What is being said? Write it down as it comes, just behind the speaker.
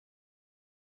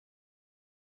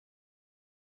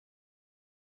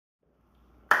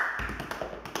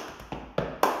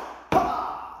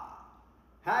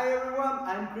Hi everyone,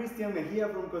 I'm Cristian Mejía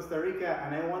from Costa Rica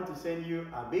and I want to send you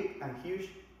a big and huge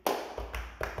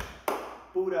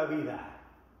Pura Vida.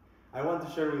 I want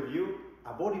to share with you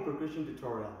a body percussion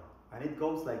tutorial and it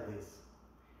goes like this.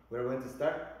 We're going to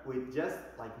start with just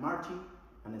like marching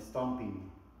and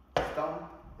stomping. Stomp,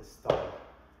 stomp,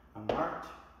 and march,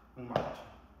 and march.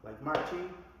 Like marching,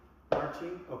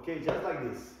 marching, okay, just like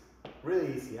this.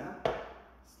 Really easy, huh?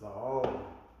 Slow.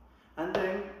 And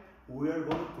then we are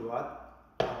going to add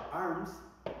our arms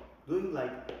doing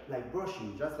like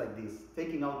brushing, just like this,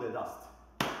 taking out the dust.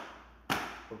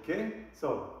 Okay?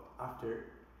 So, after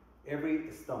every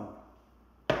stomp,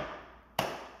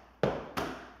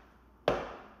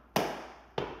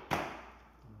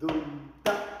 dum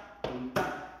ta, dum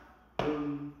ta,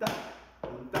 dum ta,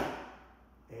 dum ta.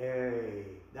 Hey,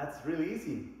 that's really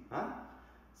easy, huh?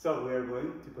 So we are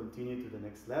going to continue to the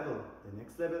next level. The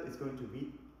next level is going to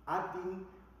be adding,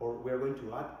 or we are going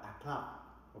to add a clap.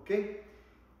 Okay?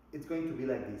 It's going to be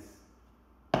like this.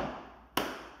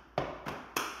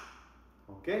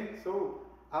 Okay? So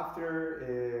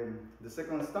after the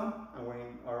second stomp, and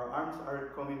when our arms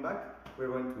are coming back, we're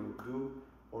going to do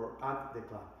or add the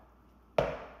clap.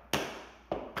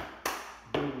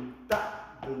 Dum ta,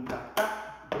 dum ta ta,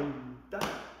 dum ta,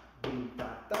 dum ta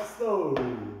ta. Slow.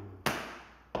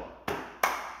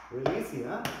 Really easy,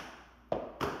 huh?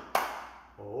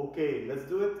 Okay, let's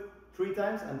do it 3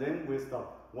 times and then we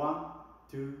stop. 1,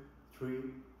 2,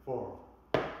 3, 4.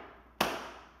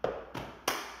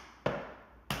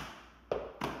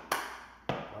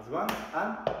 Last one,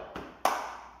 and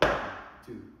 1,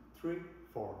 2, 3,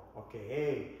 4.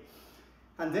 Okay.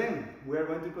 And then we are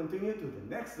going to continue to the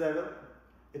next level.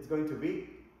 It's going to be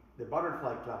the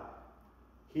butterfly clap.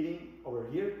 Hitting over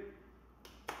here,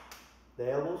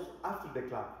 the elbows after the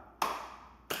clap.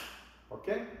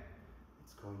 Okay?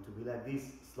 It's going to be like this,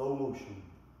 slow motion.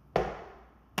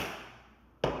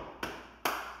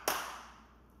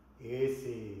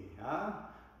 Easy, huh?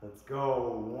 Let's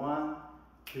go. 1,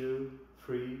 2,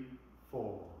 3,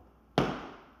 4. One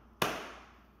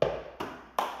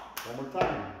more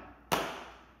time.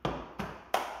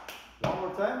 One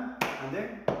more time, and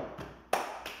then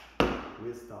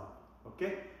we stop.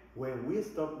 Okay? When we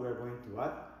stop, we are going to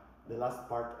add the last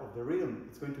part of the rhythm.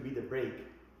 It's going to be the break.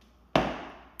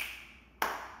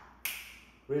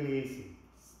 Really easy.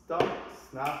 Stop,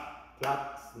 snap,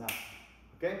 clap, snap.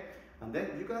 Okay? And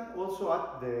then you can also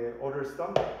add the other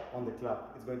stomp on the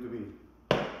clap. It's going to be.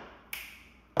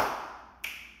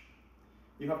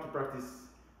 You have to practice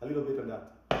a little bit on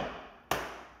that.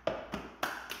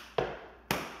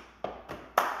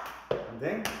 And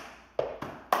then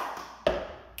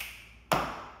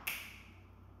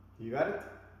you got it?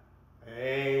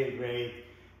 Hey, great.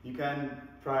 You can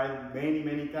try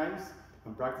many times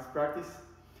and practice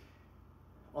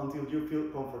until you feel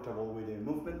comfortable with the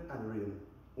movement and rhythm.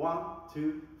 1,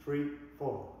 2, 3,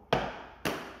 4. And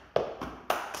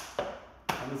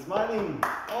smiling,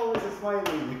 always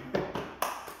smiling.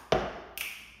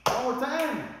 One more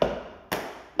time.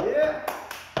 Yeah.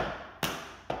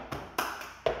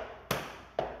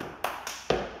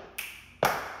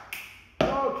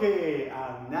 Okay,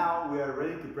 and now we are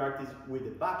ready to practice with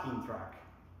the backing track.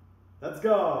 Let's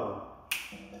go.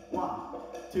 1,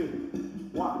 2,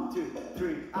 1, 2,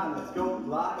 3, and let's go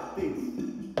like this.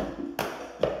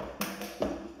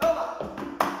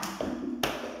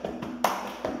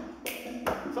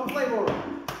 Some flavor.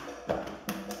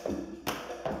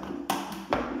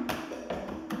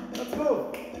 Let's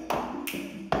move.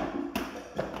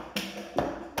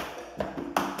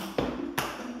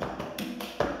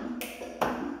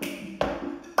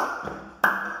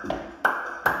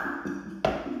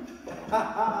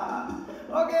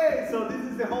 Okay, so this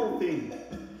is the whole thing.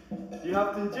 You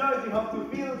have to enjoy, you have to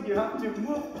feel, you have to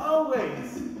move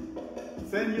always.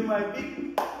 Send you my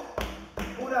big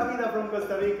Pura Vida from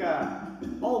Costa Rica.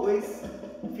 Always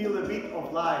feel a bit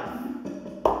of life.